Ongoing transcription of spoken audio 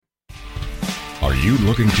you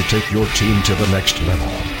looking to take your team to the next level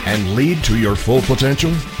and lead to your full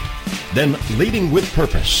potential? Then Leading with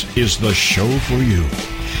Purpose is the show for you.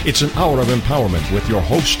 It's an hour of empowerment with your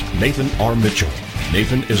host, Nathan R. Mitchell.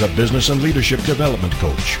 Nathan is a business and leadership development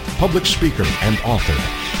coach, public speaker, and author.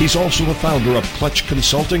 He's also the founder of Clutch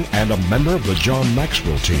Consulting and a member of the John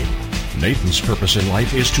Maxwell team. Nathan's purpose in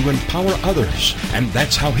life is to empower others, and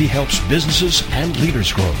that's how he helps businesses and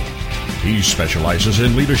leaders grow. He specializes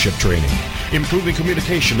in leadership training, improving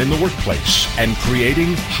communication in the workplace, and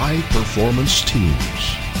creating high-performance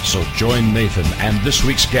teams. So join Nathan and this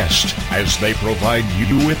week's guest as they provide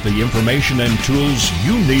you with the information and tools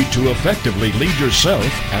you need to effectively lead yourself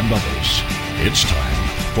and others. It's time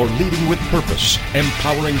for Leading with Purpose,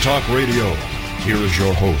 Empowering Talk Radio. Here is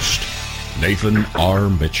your host, Nathan R.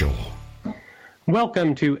 Mitchell.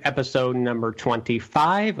 Welcome to episode number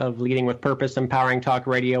 25 of Leading with Purpose, Empowering Talk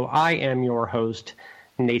Radio. I am your host,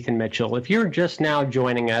 Nathan Mitchell. If you're just now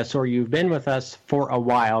joining us or you've been with us for a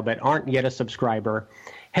while but aren't yet a subscriber,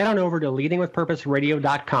 head on over to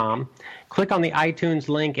leadingwithpurposeradio.com, click on the iTunes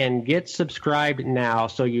link, and get subscribed now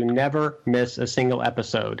so you never miss a single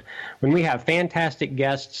episode. When we have fantastic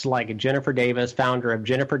guests like Jennifer Davis, founder of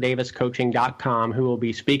JenniferDavisCoaching.com, who will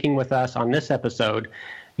be speaking with us on this episode,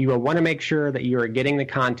 you will want to make sure that you are getting the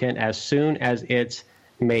content as soon as it's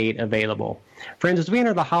made available. Friends, as we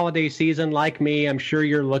enter the holiday season, like me, I'm sure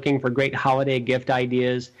you're looking for great holiday gift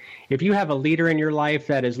ideas. If you have a leader in your life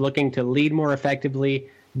that is looking to lead more effectively,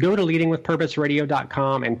 go to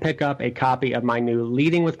leadingwithpurposeradio.com and pick up a copy of my new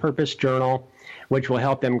Leading with Purpose journal, which will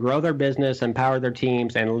help them grow their business, empower their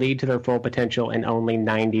teams, and lead to their full potential in only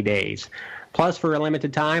 90 days. Plus, for a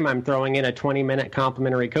limited time, I'm throwing in a 20-minute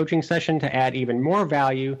complimentary coaching session to add even more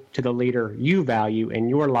value to the leader you value in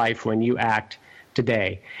your life when you act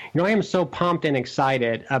today. I am so pumped and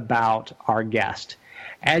excited about our guest.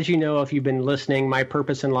 As you know, if you've been listening, my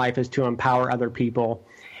purpose in life is to empower other people.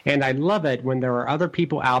 And I love it when there are other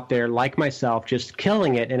people out there like myself just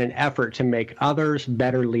killing it in an effort to make others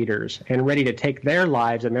better leaders and ready to take their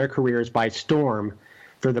lives and their careers by storm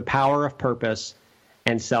through the power of purpose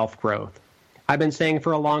and self-growth. I've been saying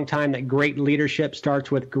for a long time that great leadership starts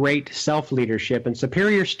with great self-leadership, and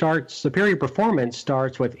superior performance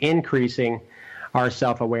starts with increasing our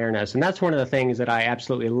self-awareness. And that's one of the things that I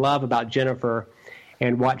absolutely love about Jennifer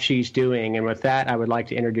and what she's doing. And with that, I would like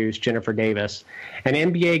to introduce Jennifer Davis, an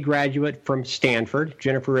MBA graduate from Stanford.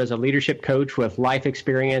 Jennifer is a leadership coach with life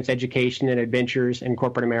experience, education, and adventures in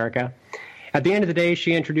corporate America. At the end of the day,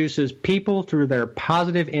 she introduces people through their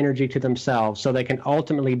positive energy to themselves so they can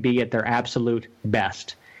ultimately be at their absolute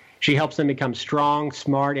best. She helps them become strong,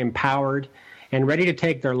 smart, empowered, and ready to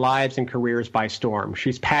take their lives and careers by storm.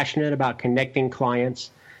 She's passionate about connecting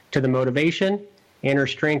clients to the motivation, inner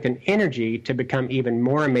strength, and energy to become even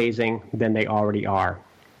more amazing than they already are.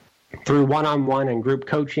 Through one-on-one and group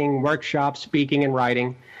coaching, workshops, speaking, and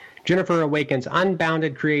writing, Jennifer awakens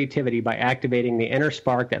unbounded creativity by activating the inner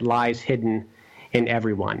spark that lies hidden in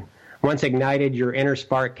everyone. Once ignited, your inner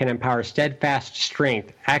spark can empower steadfast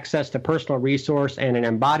strength, access to personal resource, and an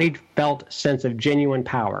embodied, felt sense of genuine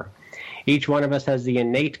power. Each one of us has the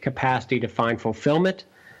innate capacity to find fulfillment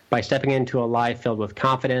by stepping into a life filled with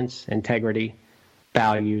confidence, integrity,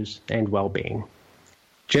 values, and well-being.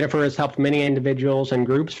 Jennifer has helped many individuals and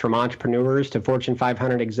groups, from entrepreneurs to Fortune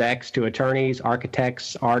 500 execs to attorneys,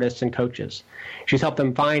 architects, artists, and coaches. She's helped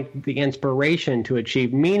them find the inspiration to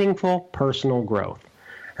achieve meaningful personal growth.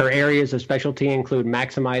 Her areas of specialty include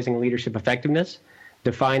maximizing leadership effectiveness,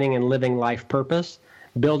 defining and living life purpose,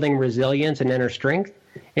 building resilience and inner strength,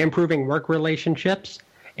 improving work relationships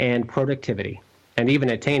and productivity, and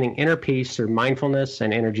even attaining inner peace through mindfulness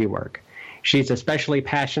and energy work. She's especially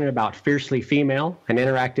passionate about Fiercely Female, an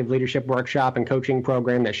interactive leadership workshop and coaching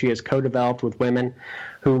program that she has co-developed with women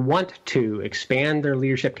who want to expand their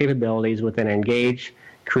leadership capabilities with an engaged,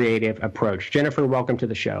 creative approach. Jennifer, welcome to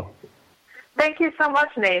the show. Thank you so much,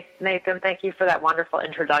 Nathan. Thank you for that wonderful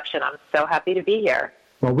introduction. I'm so happy to be here.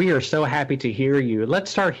 Well, we are so happy to hear you. Let's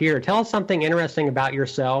start here. Tell us something interesting about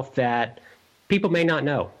yourself that people may not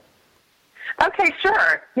know. Okay,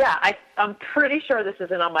 sure. Yeah, I'm pretty sure this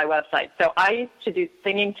isn't on my website. So I used to do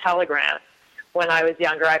singing telegrams when I was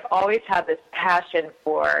younger. I've always had this passion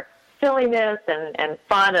for silliness and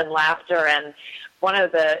fun and laughter. And one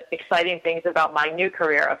of the exciting things about my new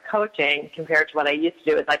career of coaching compared to what I used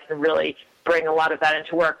to do is I can really bring a lot of that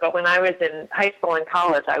into work. But when I was in high school and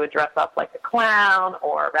college, I would dress up like a clown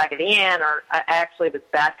or Raggedy Ann, or I actually was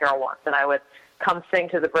Batgirl once, and I would come sing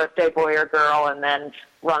to the birthday boy or girl and then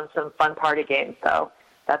run some fun party games. So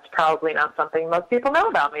that's probably not something most people know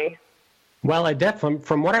about me. Well, it definitely,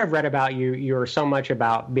 from what I've read about you, you're so much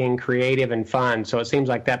about being creative and fun. So it seems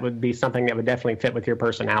like that would be something that would definitely fit with your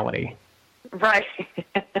personality. Right.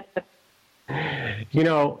 You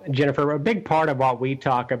know, Jennifer, a big part of what we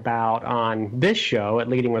talk about on this show at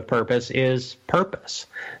Leading with Purpose is purpose.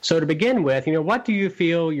 So to begin with, you know, what do you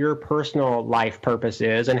feel your personal life purpose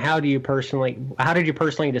is, and how did you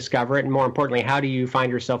personally discover it? And more importantly, how do you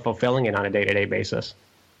find yourself fulfilling it on a day-to-day basis?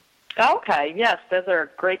 Okay, yes, those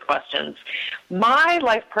are great questions. My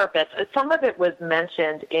life purpose, some of it was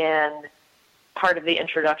mentioned in part of the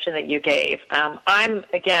introduction that you gave. I'm,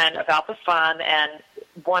 again, about the fun, and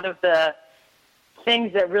one of the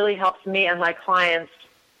things that really helps me and my clients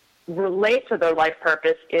relate to their life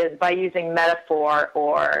purpose is by using metaphor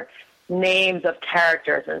or names of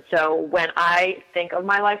characters. And so when I think of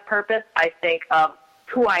my life purpose, I think of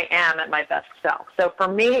who I am at my best self. So for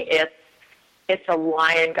me, it's a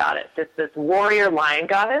lion goddess. It's this warrior lion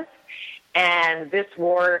goddess, and this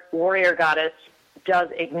warrior goddess does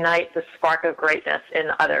ignite the spark of greatness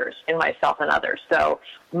in others, in myself and others. So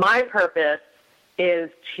my purpose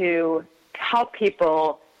is to help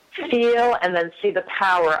people feel and then see the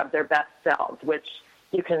power of their best selves, which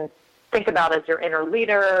you can think about as your inner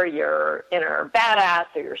leader, your inner badass,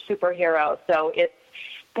 or your superhero. So it's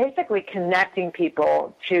basically connecting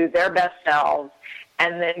people to their best selves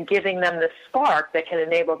and then giving them the spark that can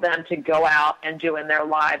enable them to go out and do in their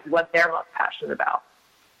lives what they're most passionate about.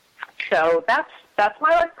 So that's my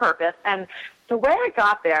life purpose. And the way I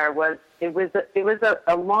got there was it was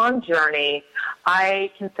a long journey.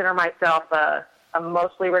 I consider myself a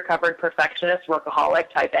mostly recovered perfectionist,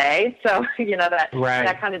 workaholic, type A. So, you know, that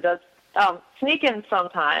kind of does sneak in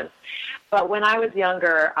sometimes. But when I was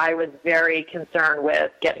younger, I was very concerned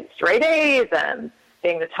with getting straight A's and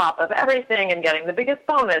being the top of everything and getting the biggest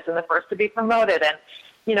bonus and the first to be promoted. And,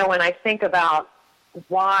 you know, when I think about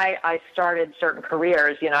why I started certain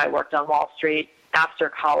careers, you know, I worked on Wall Street after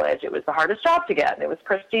college. It was the hardest job to get, and it was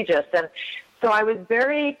prestigious. And so I was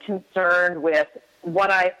very concerned with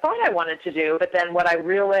what I thought I wanted to do, but then what I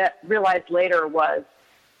realized later was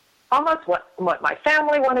almost what my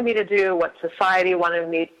family wanted me to do, what society wanted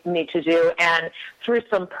me to do. And through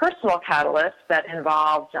some personal catalysts that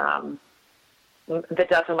involved the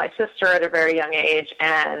death of my sister at a very young age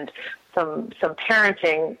and some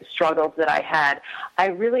parenting struggles that I had, I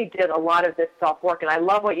really did a lot of this self-work. And I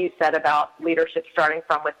love what you said about leadership starting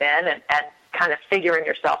from within and kind of figuring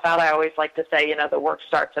yourself out. I always like to say, you know, the work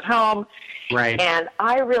starts at home. Right. And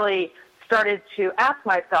I really started to ask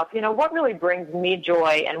myself, you know, what really brings me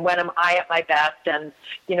joy and when am I at my best and,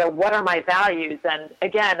 you know, what are my values? And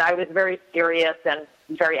again, I was very serious and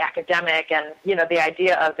very academic, and, you know, the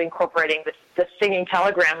idea of incorporating the singing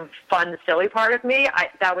telegram fun, silly part of me,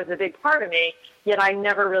 that was a big part of me, yet I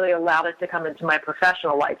never really allowed it to come into my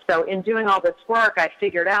professional life. So in doing all this work, I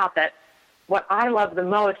figured out that what I love the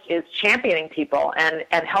most is championing people and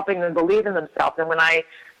helping them believe in themselves. And when I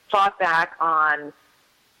thought back on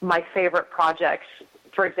my favorite projects,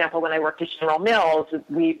 for example, when I worked at General Mills,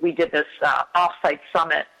 we did this off-site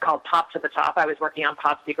summit called Pop to the Top. I was working on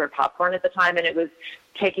Pop Secret Popcorn at the time, and it was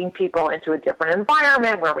taking people into a different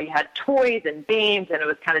environment where we had toys and games, and it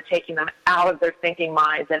was kind of taking them out of their thinking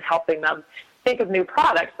minds and helping them think of new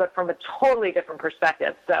products, but from a totally different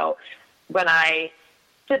perspective. So when I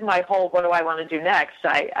did my whole what do I want to do next,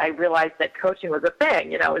 I realized that coaching was a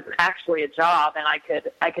thing. You know, it was actually a job, and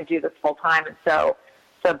I could do this full time. And so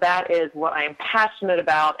that is what I am passionate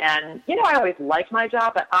about. And, you know, I always liked my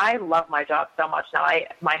job, but I love my job so much now.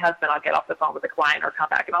 My husband, I'll get off the phone with a client or come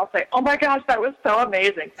back and I'll say, oh my gosh, that was so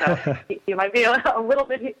amazing. So you might be a little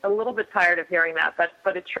bit tired of hearing that,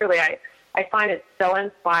 but it truly, I find it so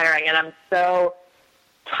inspiring, and I'm so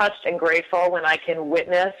touched and grateful when I can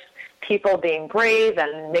witness people being brave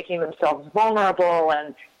and making themselves vulnerable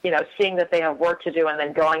and, you know, seeing that they have work to do and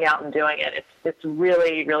then going out and doing it. It's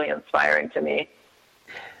really, really inspiring to me.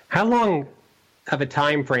 How long of a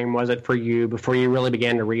time frame was it for you before you really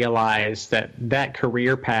began to realize that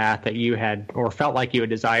career path that you had or felt like you had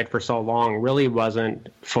desired for so long really wasn't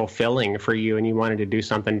fulfilling for you and you wanted to do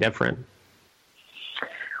something different?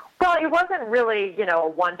 Well, it wasn't really, you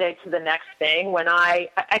know, one day to the next thing. When I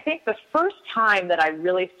think the first time that I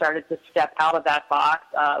really started to step out of that box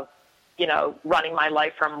of, you know, running my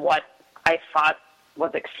life from what I thought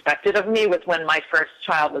was expected of me was when my first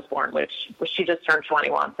child was born, which she just turned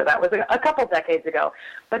 21. So that was a couple decades ago.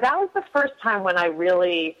 But that was the first time when I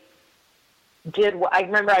really did. I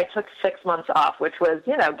remember I took 6 months off, which was,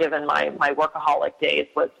 you know, given my workaholic days,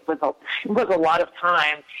 was a lot of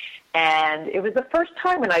time. And it was the first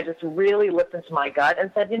time when I just really listened to my gut and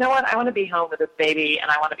said, you know what, I want to be home with this baby, and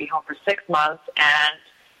I want to be home for 6 months. And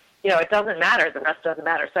it doesn't matter. The rest doesn't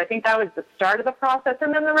matter. So I think that was the start of the process,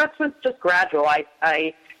 and then the rest was just gradual.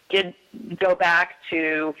 I did go back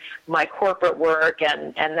to my corporate work,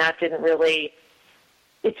 and that didn't really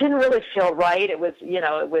feel right. It was,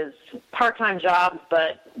 it was part-time jobs,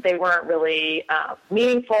 but they weren't really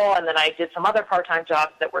meaningful. And then I did some other part-time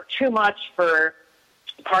jobs that were too much for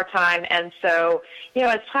part-time. And so,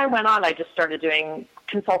 as time went on, I just started doing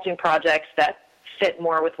consulting projects that fit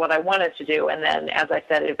more with what I wanted to do. And then, as I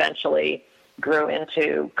said, it eventually grew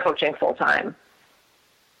into coaching full-time.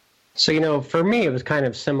 So, for me, it was kind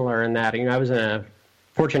of similar in that, I was in a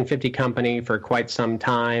Fortune 50 company for quite some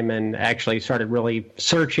time and actually started really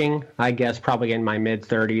searching, I guess, probably in my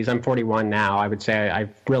mid-30s. I'm 41 now. I would say I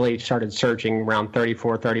really started searching around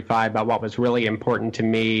 34, 35 about what was really important to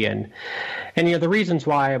me. And the reasons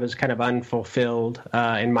why I was kind of unfulfilled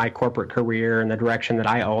in my corporate career and the direction that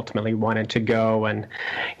I ultimately wanted to go. And,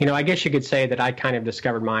 I guess you could say that I kind of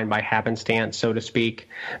discovered mine by happenstance, so to speak.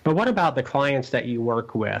 But what about the clients that you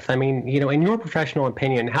work with? I mean, in your professional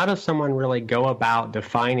opinion, how does someone really go about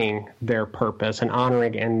defining their purpose and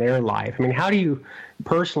honoring it in their life? I mean, how do you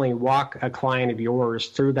personally walk a client of yours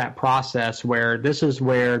through that process where this is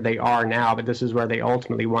where they are now, but this is where they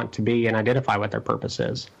ultimately want to be and identify what their purpose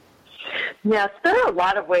is? Yes, there are a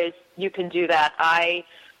lot of ways you can do that. I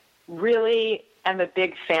really am a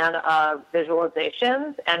big fan of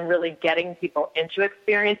visualizations and really getting people into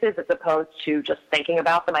experiences as opposed to just thinking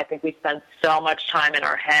about them. I think we spend so much time in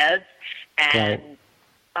our heads. And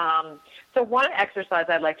so one exercise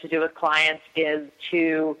I'd like to do with clients is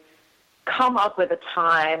to come up with a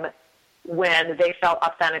time when they felt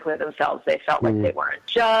authentically themselves. They felt like they weren't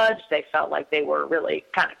judged. They felt like they were really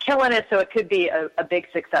kind of killing it. So it could be a big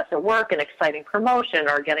success at work, an exciting promotion,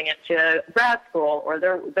 or getting into grad school, or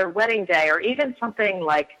their wedding day, or even something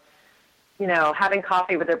like, having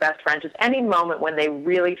coffee with their best friend, just any moment when they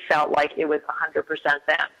really felt like it was 100%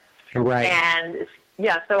 them. Right. And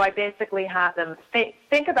so I basically have them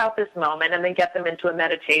think about this moment and then get them into a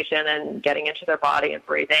meditation and getting into their body and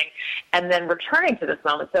breathing and then returning to this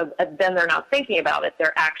moment. So then they're not thinking about it.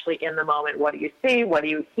 They're actually in the moment. What do you see? What do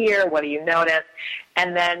you hear? What do you notice?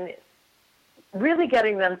 And then really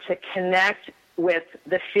getting them to connect with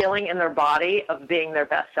the feeling in their body of being their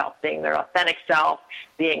best self, being their authentic self,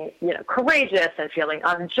 being, courageous and feeling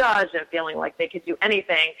unjudged and feeling like they could do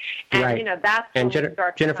anything. And, that's when we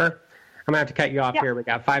start Jennifer? I'm going to have to cut you off here. We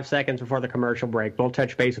got 5 seconds before the commercial break. We'll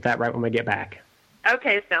touch base with that right when we get back.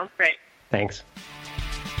 Okay, sounds great. Thanks.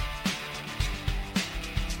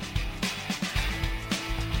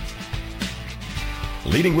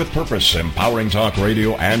 Leading with Purpose, Empowering Talk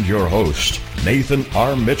Radio, and your host, Nathan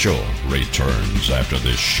R. Mitchell, returns after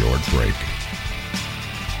this short break.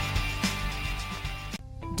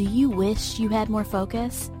 Do you wish you had more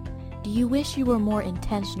focus? Do you wish you were more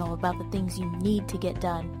intentional about the things you need to get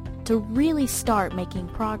done to really start making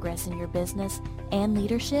progress in your business and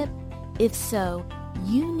leadership? If so,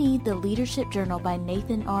 you need the Leadership Journal by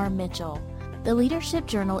Nathan R. Mitchell. The Leadership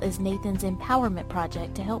Journal is Nathan's empowerment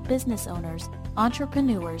project to help business owners,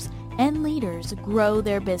 entrepreneurs, and leaders grow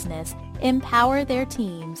their business, empower their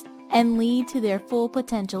teams, and lead to their full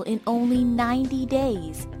potential in only 90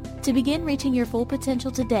 days. To begin reaching your full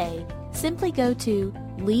potential today, simply go to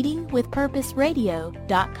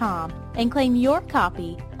leadingwithpurposeradio.com and claim your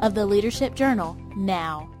copy of the Leadership Journal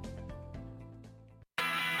now.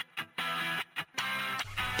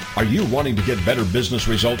 Are you wanting to get better business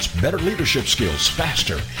results, better leadership skills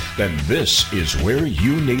faster? Then this is where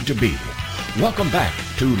you need to be. Welcome back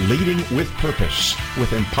to Leading with Purpose with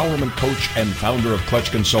empowerment coach and founder of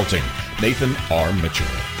Clutch Consulting, Nathan R. Mitchell.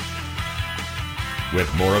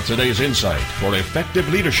 With more of today's insight for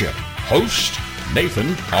effective leadership, host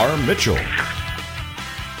Nathan R. Mitchell.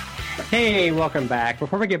 Hey, welcome back.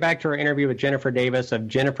 Before we get back to our interview with Jennifer Davis of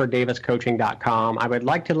JenniferDavisCoaching.com, I would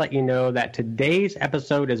like to let you know that today's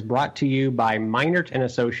episode is brought to you by Meinert &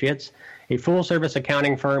 Associates, a full-service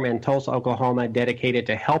accounting firm in Tulsa, Oklahoma, dedicated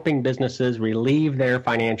to helping businesses relieve their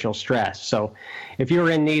financial stress. So if you're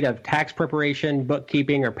in need of tax preparation,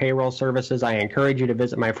 bookkeeping, or payroll services, I encourage you to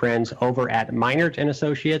visit my friends over at Meinert &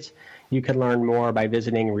 Associates. You can learn more by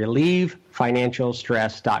visiting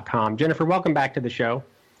relievefinancialstress.com. Jennifer, welcome back to the show.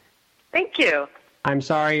 Thank you. I'm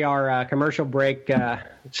sorry our commercial break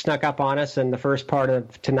snuck up on us in the first part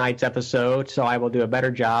of tonight's episode, so I will do a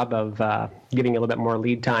better job of giving you a little bit more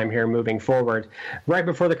lead time here moving forward. Right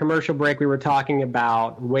before the commercial break, we were talking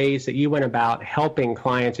about ways that you went about helping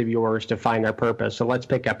clients of yours to find their purpose. So let's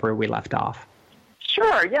pick up where we left off.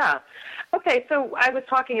 Sure, yeah. Okay, so I was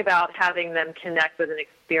talking about having them connect with an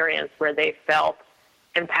experience where they felt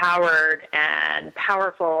empowered and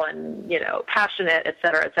powerful and, passionate, et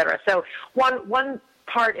cetera, et cetera. So one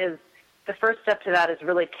part is, the first step to that is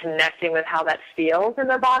really connecting with how that feels in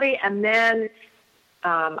their body. And then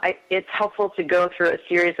it's helpful to go through a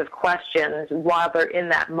series of questions while they're in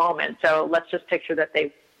that moment. So let's just picture that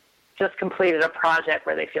they've just completed a project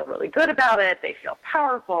where they feel really good about it, they feel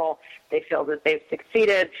powerful, they feel that they've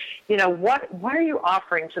succeeded. What are you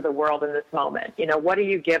offering to the world in this moment? What are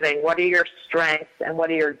you giving? What are your strengths and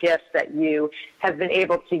what are your gifts that you have been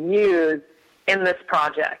able to use in this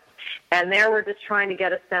project? And there we're just trying to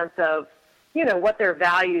get a sense of, what their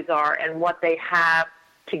values are and what they have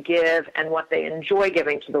to give and what they enjoy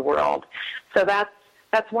giving to the world. So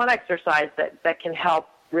that's one exercise that can help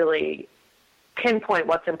really pinpoint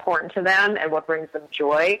what's important to them and what brings them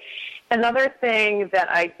joy. Another thing that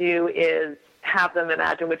I do is have them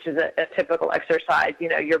imagine, which is a typical exercise.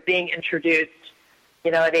 You're being introduced,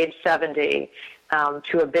 at age 70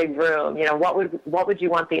 to a big room. What would you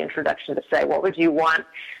want the introduction to say? What would you want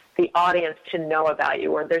the audience to know about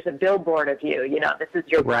you? Or there's a billboard of you. This is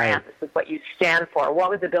your brand. This is what you stand for. What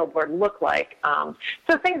would the billboard look like?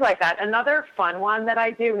 So things like that. Another fun one that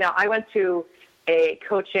I do. Now, I went to a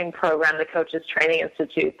coaching program, the Coaches Training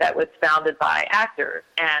Institute, that was founded by actors.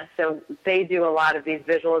 And so they do a lot of these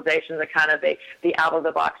visualizations and kind of the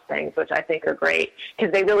out-of-the-box things, which I think are great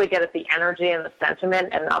because they really get at the energy and the sentiment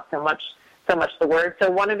and not so much the word.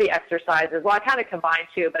 So one of the exercises, I kind of combine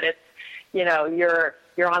two, but it's,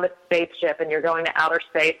 you're on a spaceship and you're going to outer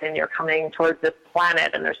space and you're coming towards this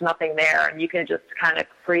planet and there's nothing there, and you can just kind of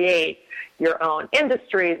create your own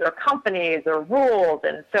industries or companies or rules.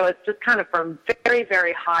 And so it's just kind of from very,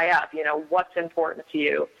 very high up, what's important to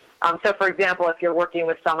you. So, for example, if you're working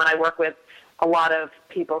with someone, I work with a lot of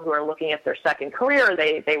people who are looking at their second career.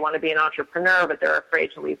 They want to be an entrepreneur, but they're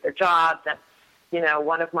afraid to leave their jobs. And,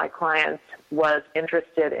 one of my clients was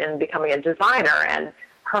interested in becoming a designer, and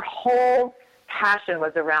her whole passion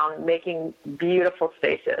was around making beautiful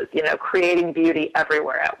spaces, creating beauty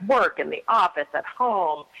everywhere, at work, in the office, at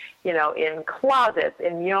home, in closets,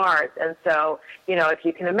 in yards. And so, if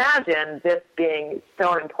you can imagine this being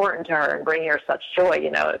so important to her and bringing her such joy,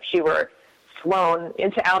 if she were flown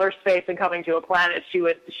into outer space and coming to a planet, she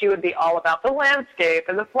would be all about the landscape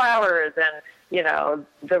and the flowers and,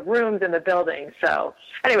 the rooms and the buildings. So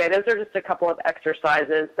anyway, those are just a couple of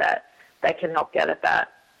exercises that can help get at that.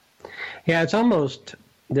 Yeah, it's almost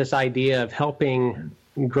this idea of helping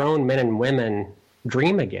grown men and women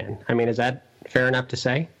dream again. I mean, is that fair enough to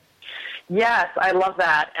say? Yes, I love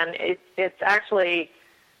that. And it's actually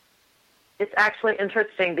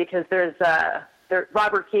interesting because there's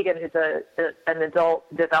Robert Kegan, who's an adult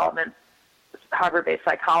development Harvard-based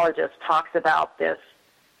psychologist, talks about this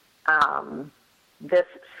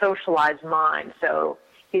socialized mind. So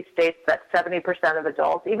he states that 70% of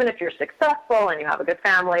adults, even if you're successful and you have a good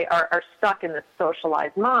family, are stuck in this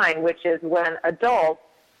socialized mind, which is when adults,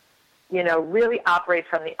 really operate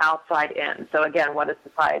from the outside in. So again, what does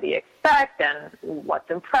society expect and what's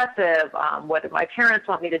impressive? What do my parents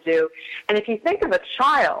want me to do? And if you think of a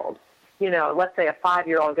child, let's say a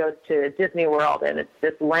 5-year-old goes to Disney World and it's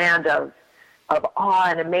this land of awe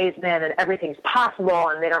and amazement and everything's possible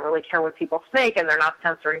and they don't really care what people think and they're not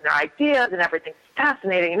censoring their ideas and everything's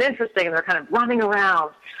fascinating and interesting and they're kind of running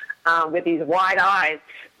around with these wide eyes.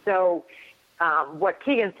 So what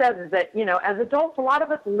Kegan says is that, as adults, a lot of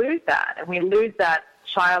us lose that, and we lose that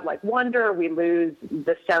childlike wonder. We lose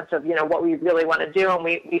the sense of, what we really want to do, and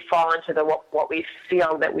we fall into what we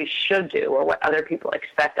feel that we should do or what other people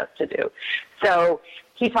expect us to do. So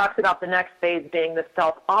he talks about the next phase being the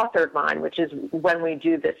self-authored mind, which is when we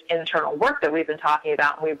do this internal work that we've been talking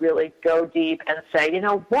about, and we really go deep and say,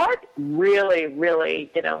 what really,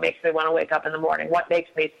 really, makes me want to wake up in the morning? What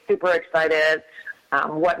makes me super excited?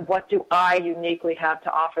 What do I uniquely have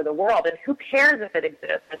to offer the world? And who cares if it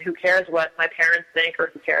exists? And who cares what my parents think,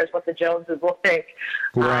 or who cares what the Joneses will think?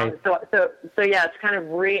 Right. So yeah, it's kind of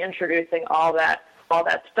reintroducing all that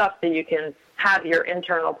stuff so you can have your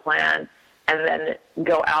internal plan and then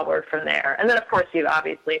go outward from there. And then, of course, you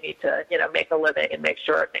obviously need to, make a living and make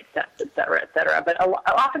sure it makes sense, et cetera, et cetera. But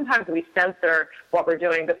oftentimes we censor what we're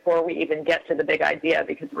doing before we even get to the big idea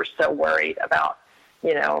because we're so worried about,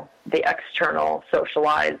 the external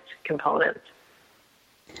socialized components.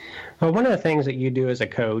 Well, one of the things that you do as a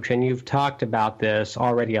coach, and you've talked about this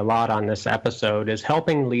already a lot on this episode, is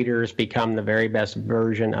helping leaders become the very best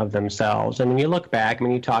version of themselves. And when you look back,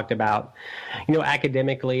 you talked about,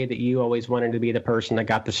 academically that you always wanted to be the person that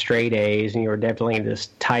got the straight A's, and you were definitely this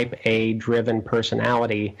type A driven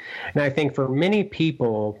personality. And I think for many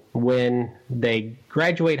people, when they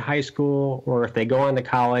graduate high school or if they go on to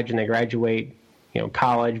college and they graduate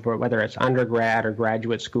college, whether it's undergrad or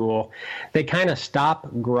graduate school, they kind of stop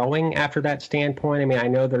growing after that standpoint. I mean, I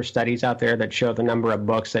know there's studies out there that show the number of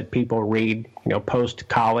books that people read,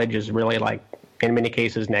 post-college is really like, in many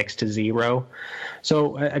cases, next to zero.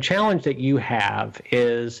 So a challenge that you have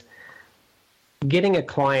is getting a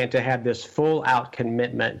client to have this full-out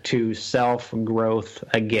commitment to self-growth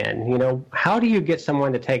again. How do you get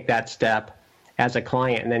someone to take that step as a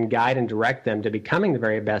client and then guide and direct them to becoming the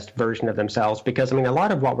very best version of themselves? Because, a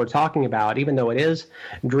lot of what we're talking about, even though it is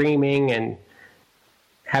dreaming and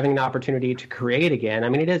having an opportunity to create again,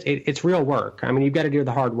 it's real work. You've got to do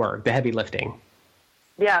the hard work, the heavy lifting.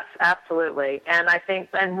 Yes, absolutely. And I think,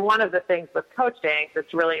 and one of the things with coaching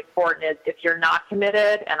that's really important is if you're not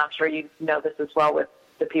committed, and I'm sure you know this as well with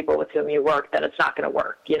the people with whom you work, that it's not going to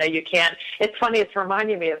work. You can't, it's funny, it's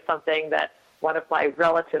reminding me of something that one of my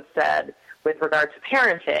relatives said with regard to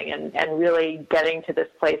parenting and really getting to this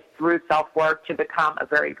place through self-work to become a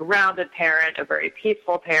very grounded parent, a very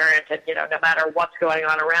peaceful parent, and, no matter what's going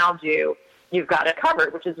on around you, you've got it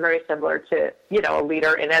covered, which is very similar to, a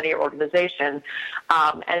leader in any organization.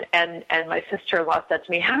 And my sister-in-law said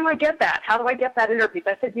to me, how do I get that? How do I get that inner peace?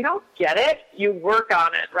 I said, you don't get it. You work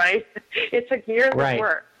on it, right? It's a year of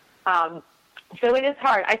work. So it is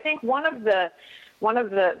hard. I think there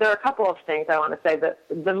are a couple of things I want to say.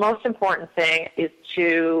 The most important thing is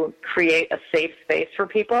to create a safe space for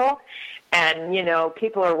people. And,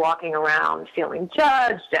 people are walking around feeling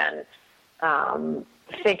judged and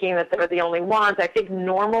thinking that they're the only ones. I think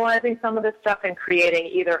normalizing some of this stuff and creating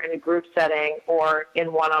either in a group setting or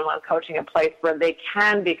in one-on-one coaching a place where they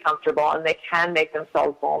can be comfortable and they can make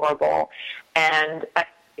themselves vulnerable. And,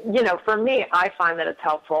 for me, I find that it's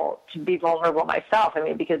helpful to be vulnerable myself.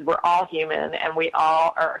 Because we're all human and we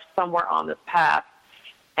all are somewhere on this path.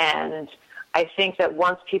 And I think that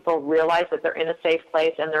once people realize that they're in a safe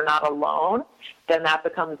place and they're not alone, then that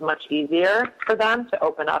becomes much easier for them to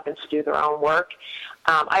open up and to do their own work.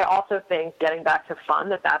 I also think getting back to fun,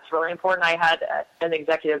 that's really important. I had an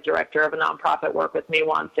executive director of a nonprofit work with me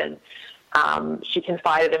once, and she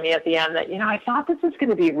confided in me at the end that, I thought this was going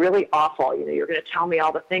to be really awful. You're going to tell me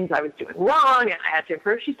all the things I was doing wrong and I had to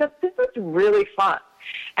improve. She said, this was really fun.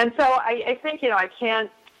 And so I think, I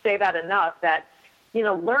can't say that enough, that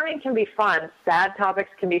learning can be fun. Sad topics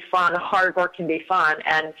can be fun. Hard work can be fun.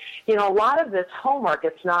 And, a lot of this homework,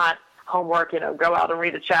 it's not homework, go out and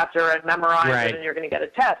read a chapter and memorize it and you're going to get a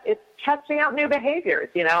test. It's testing out new behaviors,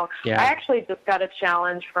 Yeah. I actually just got a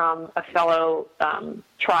challenge from a fellow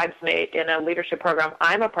tribesmate in a leadership program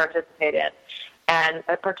I'm a participant in, and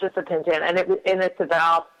it's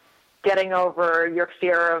about getting over your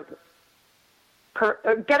fear of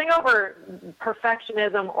getting over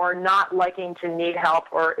perfectionism or not liking to need help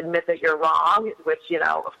or admit that you're wrong, which,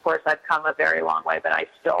 of course, I've come a very long way, but I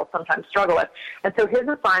still sometimes struggle with. And so his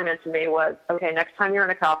assignment to me was, okay, next time you're in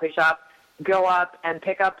a coffee shop, go up and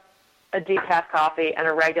pick up a decaf coffee and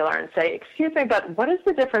a regular and say, excuse me, but what is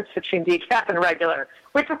the difference between decaf and regular?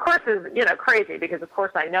 Which, of course, is, crazy because, of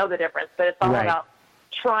course, I know the difference, but it's all about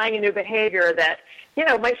trying a new behavior that,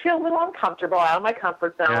 might feel a little uncomfortable, out of my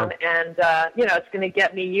comfort zone, and, it's going to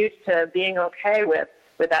get me used to being okay with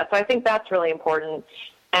that. So I think that's really important.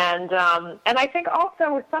 And I think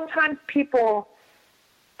also sometimes people,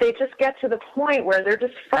 they just get to the point where they're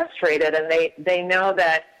just frustrated and they know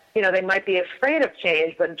that, they might be afraid of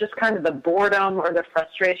change, but just kind of the boredom or the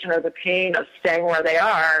frustration or the pain of staying where they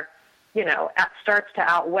are, starts to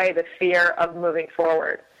outweigh the fear of moving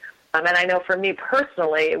forward. And I know for me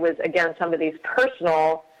personally, it was, again, some of these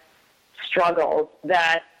personal struggles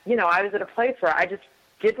that, I was at a place where I just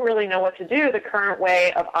didn't really know what to do. The current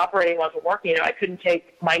way of operating wasn't working. I couldn't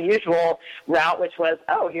take my usual route, which was,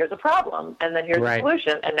 here's a problem, and then here's a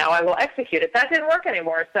solution, and now I will execute it. That didn't work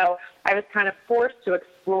anymore. So I was kind of forced to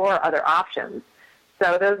explore other options.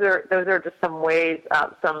 So those are just some ways,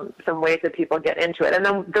 some ways that people get into it. And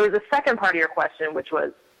then there was a second part of your question, which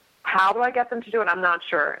was, how do I get them to do it? I'm not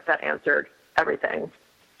sure if that answered everything.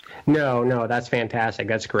 No, that's fantastic.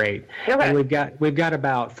 That's great. Okay. And we've got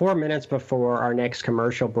about 4 minutes before our next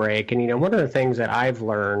commercial break. And, one of the things that I've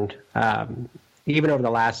learned, even over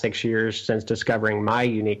the last 6 years since discovering my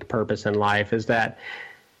unique purpose in life, is that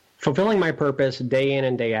fulfilling my purpose day in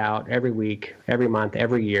and day out, every week, every month,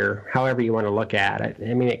 every year, however you want to look at it.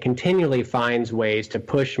 It continually finds ways to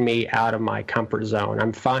push me out of my comfort zone.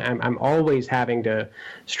 I'm always having to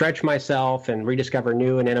stretch myself and rediscover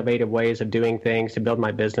new and innovative ways of doing things to build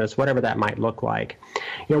my business, whatever that might look like.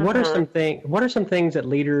 What are some things that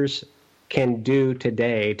leaders can do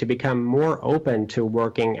today to become more open to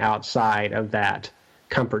working outside of that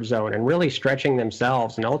comfort zone and really stretching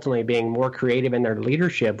themselves and ultimately being more creative in their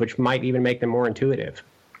leadership, which might even make them more intuitive?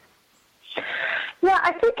 Yeah,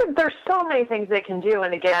 I think there's so many things they can do.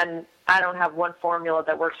 And again, I don't have one formula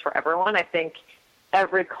that works for everyone. I think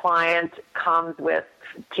every client comes with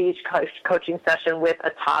each coaching session with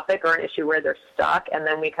a topic or an issue where they're stuck, and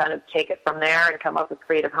then we kind of take it from there and come up with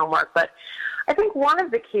creative homework. But I think one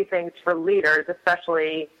of the key things for leaders,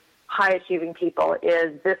 especially high-achieving people,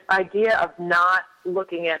 is this idea of not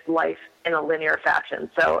looking at life in a linear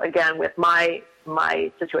fashion. So again, with my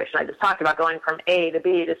situation I just talked about, going from A to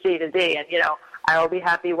B to C to D, and, I will be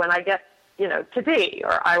happy when I get, to D,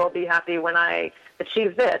 or I will be happy when I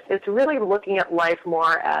achieve this. It's really looking at life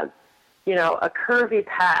more as, a curvy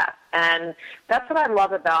path. And that's what I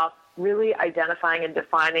love about really identifying and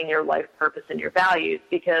defining your life purpose and your values,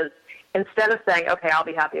 because instead of saying, okay, I'll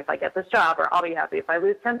be happy if I get this job, or I'll be happy if I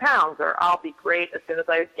lose 10 pounds, or I'll be great as soon as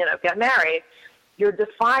I, get married, you're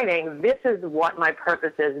defining, this is what my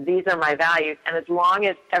purpose is, these are my values, and as long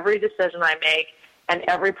as every decision I make and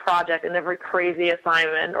every project and every crazy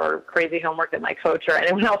assignment or crazy homework that my coach or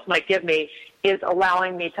anyone else might give me is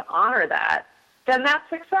allowing me to honor that, then that's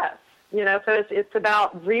success. So it's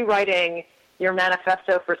about rewriting your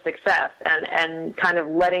manifesto for success and kind of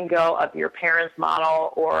letting go of your parents'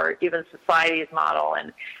 model or even society's model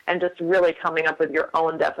and just really coming up with your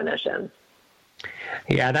own definition.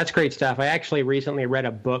 Yeah, that's great stuff. I actually recently read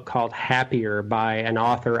a book called Happier by an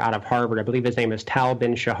author out of Harvard. I believe his name is Tal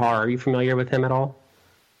Ben-Shahar. Are you familiar with him at all?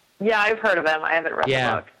 Yeah, I've heard of him. I haven't read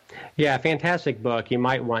the book. Yeah, fantastic book. You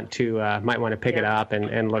might want to pick it up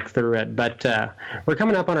and look through it. But we're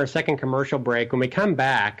coming up on our second commercial break. When we come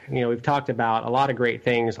back, we've talked about a lot of great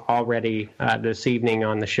things already this evening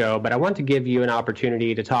on the show. But I want to give you an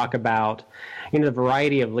opportunity to talk about the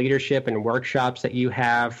variety of leadership and workshops that you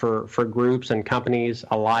have for groups and companies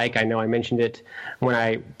alike. I know I mentioned it when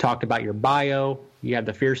I talked about your bio. You have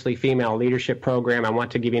the Fiercely Female Leadership Program. I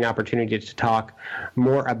want to give you an opportunity to talk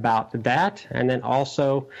more about that. And then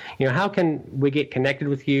also, how can we get connected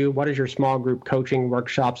with you? What does your small group coaching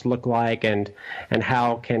workshops look like? And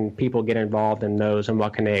how can people get involved in those? And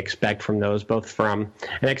what can they expect from those, both from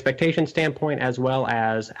an expectation standpoint as well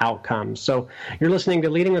as outcomes? So you're listening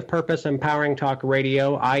to Leading with Purpose, Empowering Talk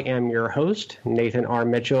Radio. I am your host, Nathan R.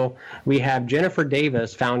 Mitchell. We have Jennifer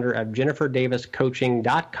Davis, founder of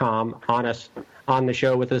JenniferDavisCoaching.com, on the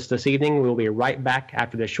show with us this evening. We'll be right back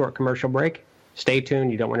after this short commercial break. Stay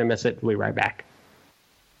tuned. You don't want to miss it. We'll be right back.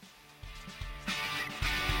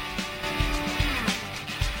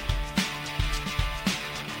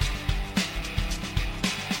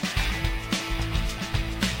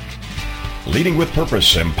 Leading with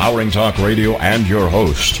Purpose, Empowering Talk Radio, and your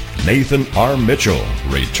host, Nathan R. Mitchell,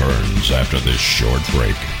 returns after this short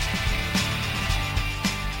break.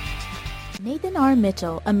 Nathan R.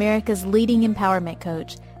 Mitchell, America's leading empowerment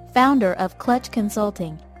coach, founder of Clutch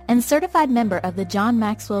Consulting, and certified member of the John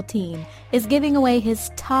Maxwell team, is giving away his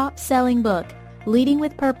top-selling book, Leading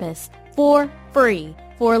with Purpose, for free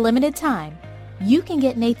for a limited time. You can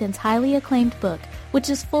get Nathan's highly acclaimed book, which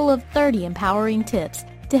is full of 30 empowering tips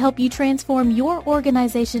to help you transform your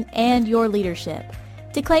organization and your leadership.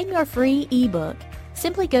 To claim your free ebook,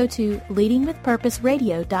 simply go to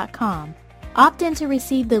leadingwithpurposeradio.com. Opt in to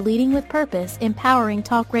receive the Leading with Purpose Empowering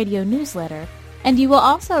Talk Radio newsletter, and you will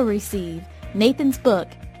also receive Nathan's book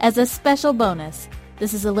as a special bonus.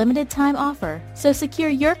 This is a limited time offer, so secure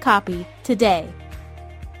your copy today.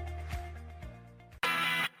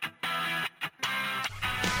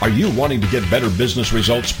 Are you wanting to get better business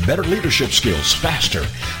results, better leadership skills faster?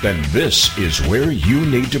 Then this is where you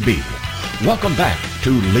need to be. Welcome back to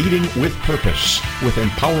Leading with Purpose with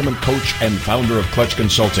empowerment coach and founder of Clutch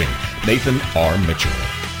Consulting, Nathan R. Mitchell.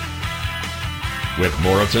 With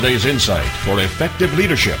more of today's insight for effective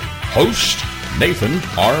leadership, host Nathan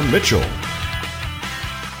R. Mitchell.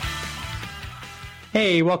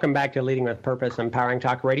 Hey, welcome back to Leading with Purpose, Empowering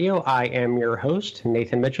Talk Radio. I am your host,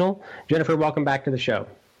 Nathan Mitchell. Jennifer, welcome back to the show.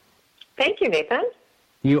 Thank you, Nathan.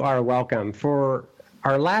 You are welcome. For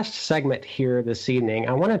our last segment here this evening,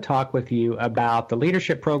 I want to talk with you about the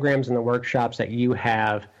leadership programs and the workshops that you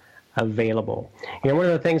have available. One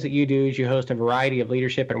of the things that you do is you host a variety of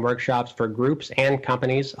leadership and workshops for groups and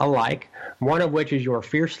companies alike, one of which is your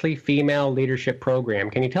Fiercely Female Leadership Program.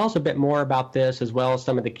 Can you tell us a bit more about this, as well as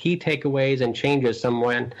some of the key takeaways and changes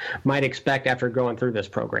someone might expect after going through this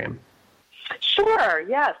program? Sure,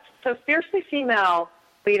 yes. So Fiercely Female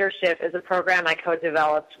Leadership is a program I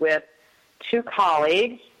co-developed with two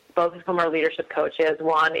colleagues, both of whom are leadership coaches.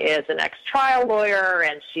 One is an ex-trial lawyer,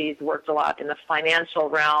 and she's worked a lot in the financial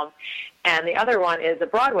realm. And the other one is a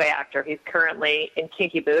Broadway actor. He's currently in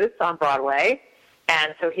Kinky Boots on Broadway.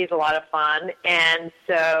 And so he's a lot of fun. And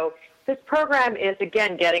so this program is,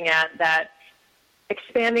 again, getting at that,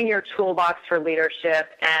 expanding your toolbox for leadership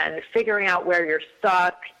and figuring out where you're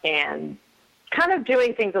stuck and kind of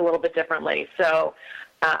doing things a little bit differently. So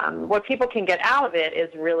what people can get out of it is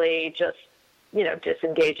really just,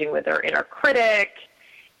 disengaging with their inner critic,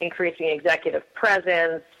 increasing executive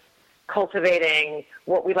presence, cultivating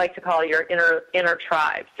what we like to call your inner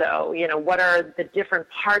tribe. So, what are the different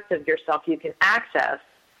parts of yourself you can access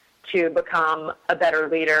to become a better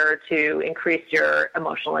leader, to increase your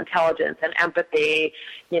emotional intelligence and empathy.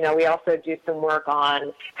 We also do some work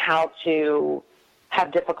on how to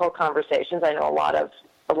have difficult conversations. I know a lot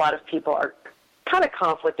of people are kind of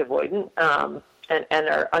conflict avoidant and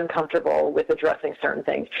are uncomfortable with addressing certain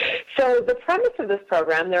things. So the premise of this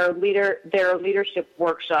program, there are leadership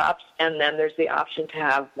workshops, and then there's the option to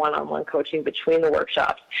have one-on-one coaching between the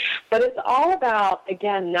workshops. But it's all about,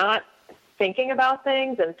 again, not thinking about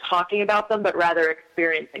things and talking about them, but rather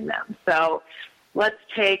experiencing them. So let's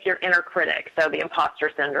take your inner critic, so the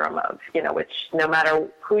imposter syndrome of, which no matter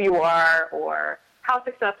who you are or how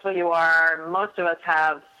successful you are, most of us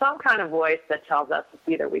have some kind of voice that tells us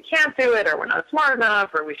either we can't do it or we're not smart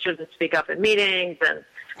enough or we shouldn't speak up in meetings. And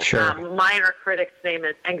sure. My inner critic's name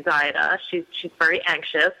is Anxiety. She's very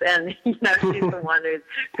anxious, and she's the one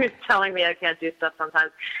who's telling me I can't do stuff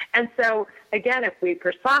sometimes. And so again, if we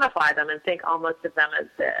personify them and think almost of them as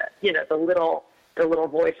the little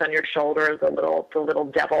voice on your shoulder, the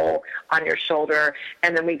little devil on your shoulder,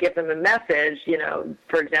 and then we give them a message,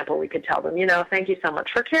 for example, we could tell them, thank you so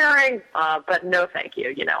much for caring, but no thank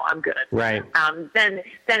you, I'm good. Right. Then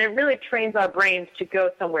it really trains our brains to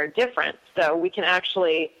go somewhere different. So we can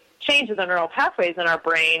actually change the neural pathways in our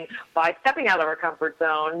brain by stepping out of our comfort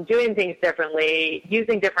zone, doing things differently,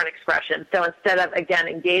 using different expressions. So instead of, again,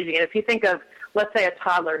 engaging, and if you think of, let's say, a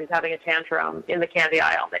toddler who's having a tantrum in the candy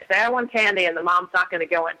aisle. They say, I want candy, and the mom's not going to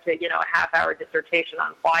go into, a half-hour dissertation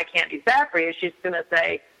on why candy's bad for you. She's going to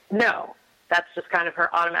say, no. That's just kind of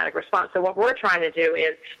her automatic response. So what we're trying to do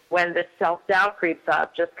is, when this self-doubt creeps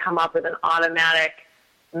up, just come up with an automatic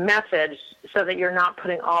message so that you're not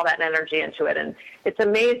putting all that energy into it. And it's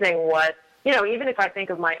amazing what, even if I think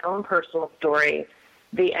of my own personal story,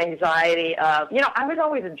 the anxiety of, I was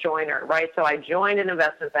always a joiner, right? So I joined an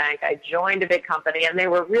investment bank, I joined a big company, and they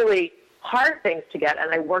were really hard things to get,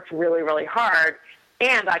 and I worked really, really hard,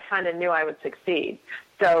 and I kind of knew I would succeed.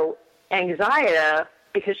 So Anxiety,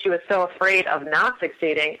 because she was so afraid of not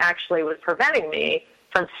succeeding, actually was preventing me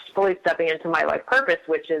from fully stepping into my life purpose,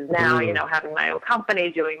 which is now, having my own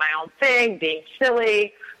company, doing my own thing, being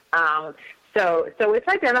silly. So it's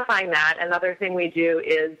identifying that. Another thing we do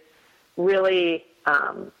is really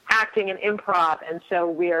acting and improv, and so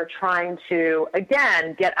we are trying to,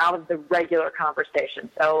 again, get out of the regular conversation.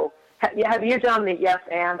 So have you done the yes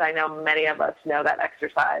and? I know many of us know that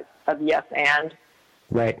exercise of yes and.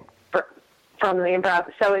 Right. From the improv.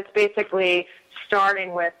 So it's basically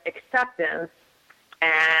starting with acceptance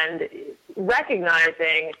and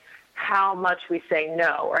recognizing how much we say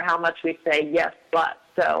no or how much we say yes, but.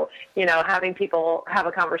 So, having people have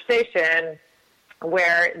a conversation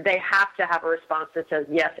where they have to have a response that says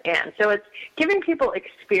yes and. So it's giving people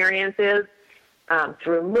experiences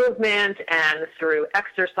through movement and through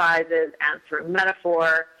exercises and through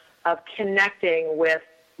metaphor of connecting with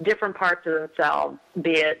different parts of themselves,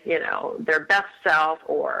 be it, their best self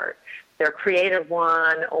or their creative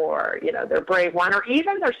one or, their brave one or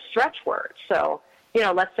even their stretch words. So,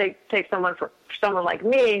 let's take someone like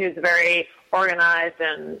me who's very organized,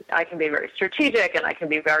 and I can be very strategic and I can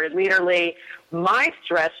be very leaderly. My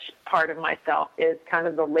stretch part of myself is kind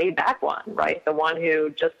of the laid back one, right? The one who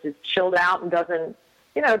just is chilled out and doesn't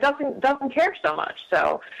care so much.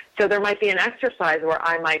 So there might be an exercise where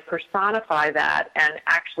I might personify that and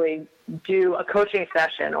actually do a coaching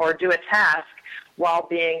session or do a task while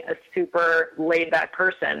being a super laid back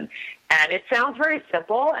person. And it sounds very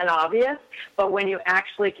simple and obvious, but when you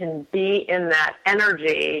actually can be in that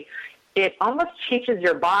energy, it almost teaches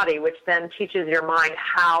your body, which then teaches your mind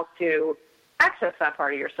how to access that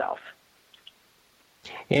part of yourself.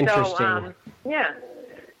 Interesting. So, yeah.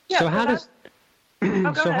 So how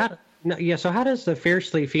does the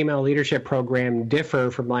Fiercely Female Leadership Program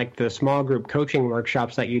differ from like the small group coaching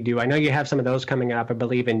workshops that you do? I know you have some of those coming up, I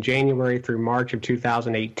believe, in January through March of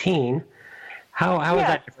 2018. How is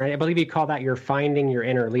that different? I believe you call that your Finding Your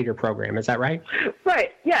Inner Leader program. Is that right?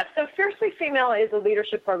 Right. Yeah. So Fiercely Female is a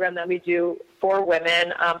leadership program that we do for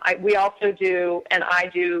women. We also do, and I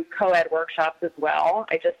do co-ed workshops as well.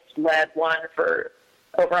 I just led one for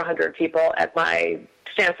over 100 people at my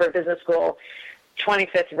Stanford Business School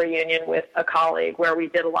 25th reunion with a colleague where we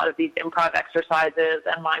did a lot of these improv exercises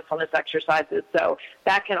and mindfulness exercises. So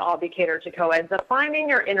that can all be catered to co-eds. The Finding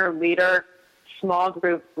Your Inner Leader small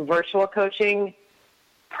group virtual coaching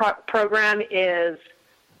program is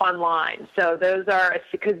online. So those are,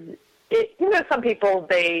 because some people,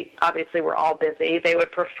 they obviously were all busy. They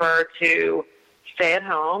would prefer to stay at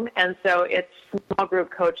home. And so it's small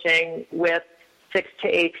group coaching with 6 to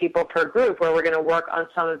 8 people per group where we're going to work on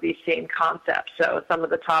some of these same concepts. So some of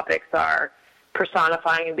the topics are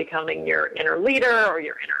personifying and becoming your inner leader or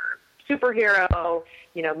your inner superhero,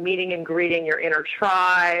 meeting and greeting your inner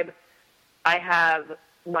tribe. I have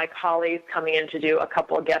my colleagues coming in to do a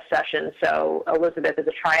couple of guest sessions. So Elizabeth is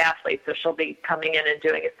a triathlete, so she'll be coming in and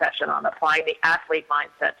doing a session on applying the athlete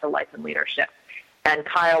mindset to life and leadership. And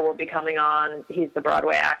Kyle will be coming on, he's the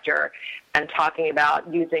Broadway actor, and talking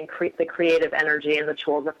about using the creative energy and the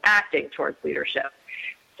tools of acting towards leadership.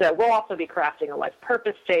 So we'll also be crafting a life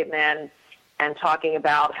purpose statement and talking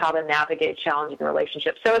about how to navigate challenging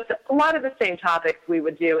relationships. So it's a lot of the same topics we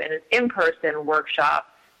would do in an in-person workshop,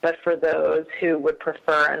 but for those who would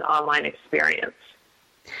prefer an online experience.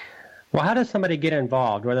 Well, how does somebody get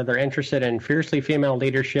involved, whether they're interested in fiercely female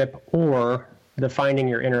leadership or the Finding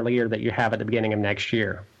Your Inner Leader that you have at the beginning of next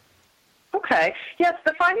year? Okay. Yes,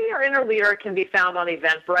 the Finding Your Inner Leader can be found on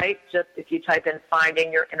Eventbrite. Just if you type in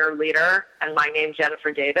Finding Your Inner Leader and my name,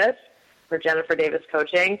 Jennifer Davis, for Jennifer Davis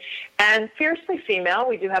Coaching. And Fiercely Female,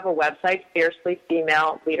 we do have a website,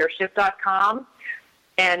 fiercelyfemaleleadership.com.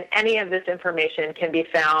 And any of this information can be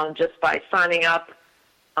found just by signing up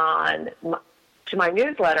to my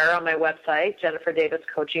newsletter on my website,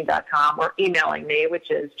 jenniferdaviscoaching.com, or emailing me, which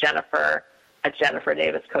is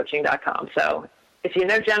jennifer@jenniferdaviscoaching.com. So if you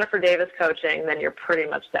know Jennifer Davis Coaching, then you're pretty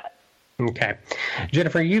much set. Okay.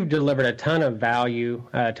 Jennifer, you've delivered a ton of value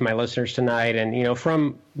to my listeners tonight. And,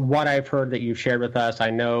 from what I've heard that you've shared with us,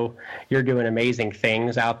 I know you're doing amazing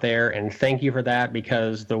things out there. And thank you for that,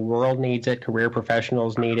 because the world needs it. Career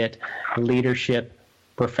professionals need it. Leadership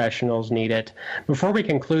professionals need it. Before we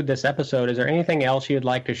conclude this episode, is there anything else you'd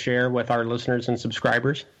like to share with our listeners and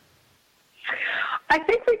subscribers? I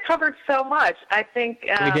think we covered so much. I think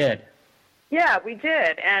we did. Yeah, we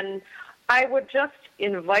did. And I would just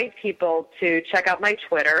invite people to check out my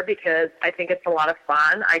Twitter, because I think it's a lot of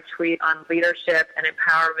fun. I tweet on leadership and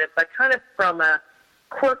empowerment, but kind of from a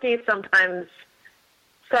quirky, sometimes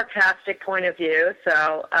sarcastic point of view.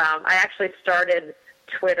 So I actually started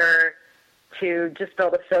Twitter to just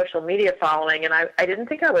build a social media following, and I didn't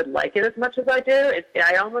think I would like it as much as I do.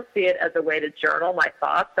 I almost see it as a way to journal my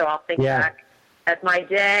thoughts, so I'll think back at my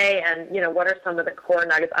day and, what are some of the core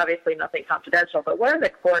nuggets? Obviously nothing confidential, but what are the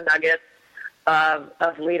core nuggets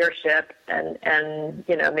of leadership and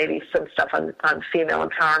maybe some stuff on female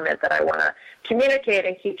empowerment that I want to communicate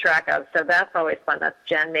and keep track of. So that's always fun. That's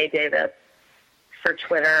Jen May Davis for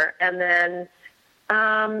Twitter. And then,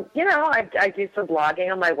 I do some blogging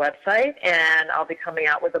on my website, and I'll be coming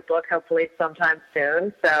out with a book hopefully sometime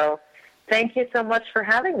soon. So thank you so much for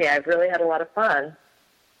having me. I've really had a lot of fun.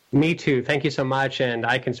 Me too. Thank you so much. And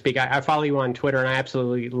I can speak. I follow you on Twitter, and I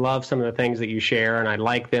absolutely love some of the things that you share, and I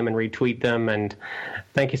like them and retweet them. And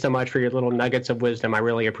thank you so much for your little nuggets of wisdom. I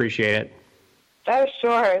really appreciate it. Oh,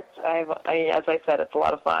 sure. As I said, it's a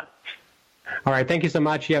lot of fun. All right. Thank you so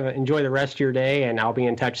much. Enjoy the rest of your day, and I'll be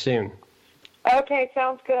in touch soon. Okay.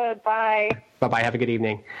 Sounds good. Bye. Bye-bye. Have a good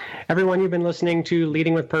evening. Everyone, you've been listening to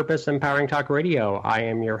Leading with Purpose, Empowering Talk Radio. I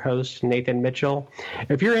am your host, Nathan Mitchell.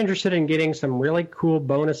 If you're interested in getting some really cool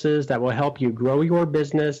bonuses that will help you grow your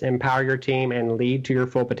business, empower your team, and lead to your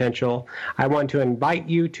full potential, I want to invite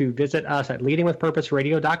you to visit us at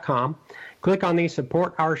leadingwithpurposeradio.com. Click on the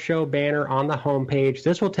Support Our Show banner on the homepage.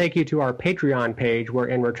 This will take you to our Patreon page, where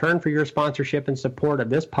in return for your sponsorship and support of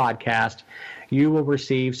this podcast, you will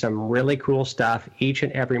receive some really cool stuff each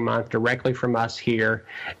and every month directly from us here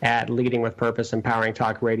at Leading with Purpose, Empowering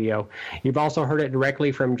Talk Radio. You've also heard it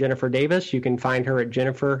directly from Jennifer Davis. You can find her at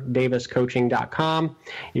jenniferdaviscoaching.com.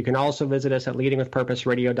 You can also visit us at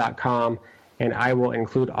leadingwithpurposeradio.com, and I will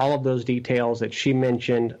include all of those details that she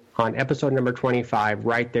mentioned on episode number 25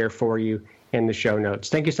 right there for you in the show notes.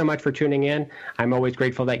 Thank you so much for tuning in. I'm always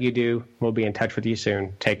grateful that you do. We'll be in touch with you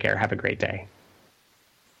soon. Take care. Have a great day.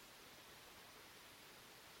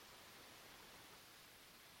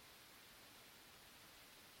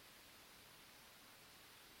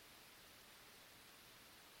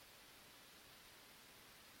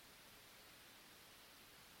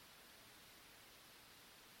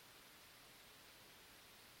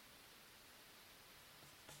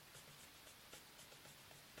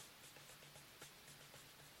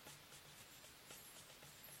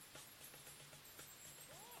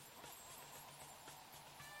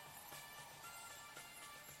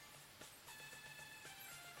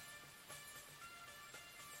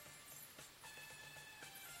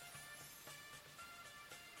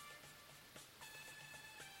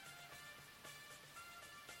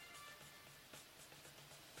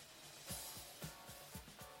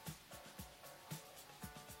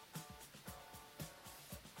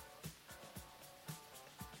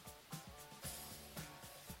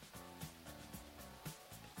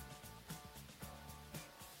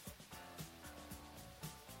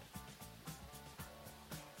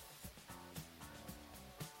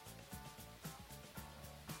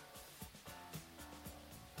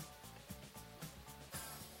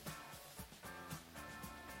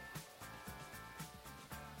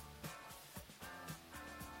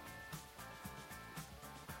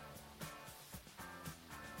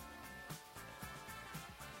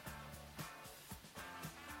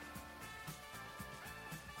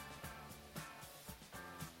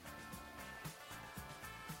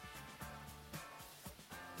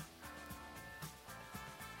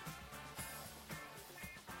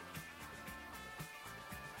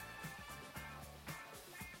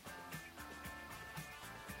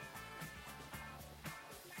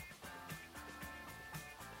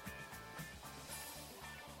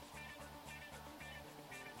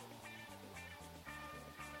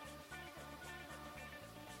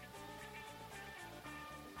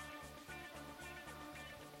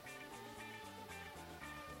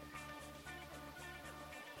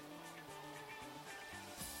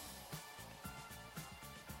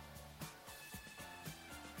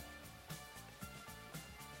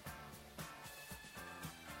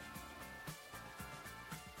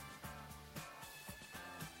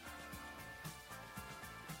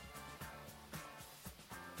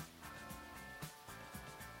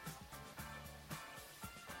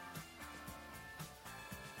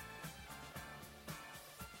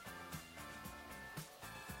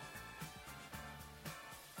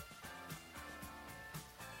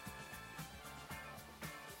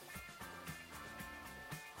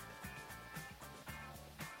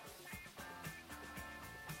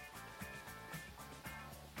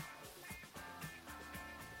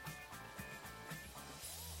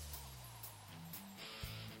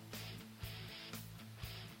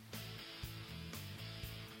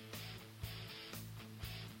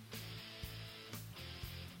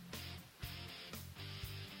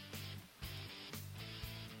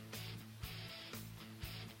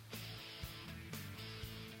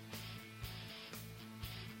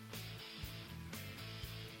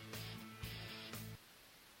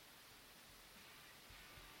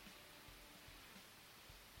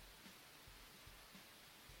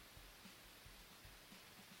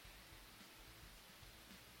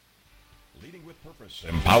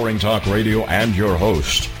 Empowering Talk Radio and your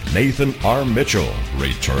host, Nathan R. Mitchell,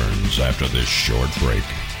 returns after this short break.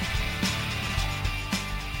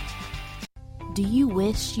 Do you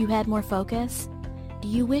wish you had more focus? Do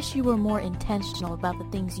you wish you were more intentional about the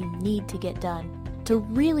things you need to get done to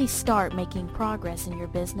really start making progress in your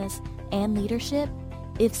business and leadership?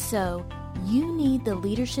 If so, you need the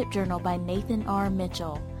Leadership Journal by Nathan R.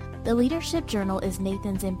 Mitchell. The Leadership Journal is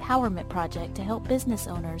Nathan's empowerment project to help business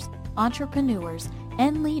owners, entrepreneurs,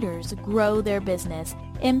 and leaders grow their business,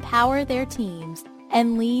 empower their teams,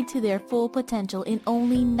 and lead to their full potential in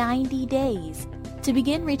only 90 days. To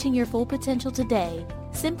begin reaching your full potential today,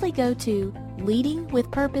 simply go to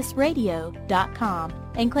leadingwithpurposeradio.com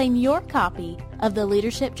and claim your copy of the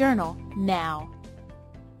Leadership Journal now.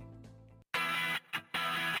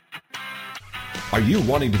 Are you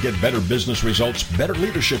wanting to get better business results, better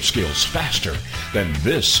leadership skills faster? Then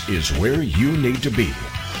this is where you need to be.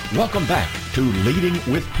 Welcome back to Leading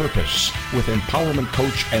with Purpose with empowerment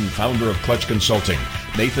coach and founder of Clutch Consulting,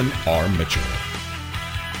 Nathan R. Mitchell.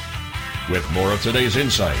 With more of today's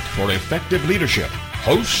insight for effective leadership,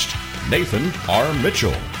 host Nathan R.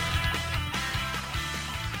 Mitchell.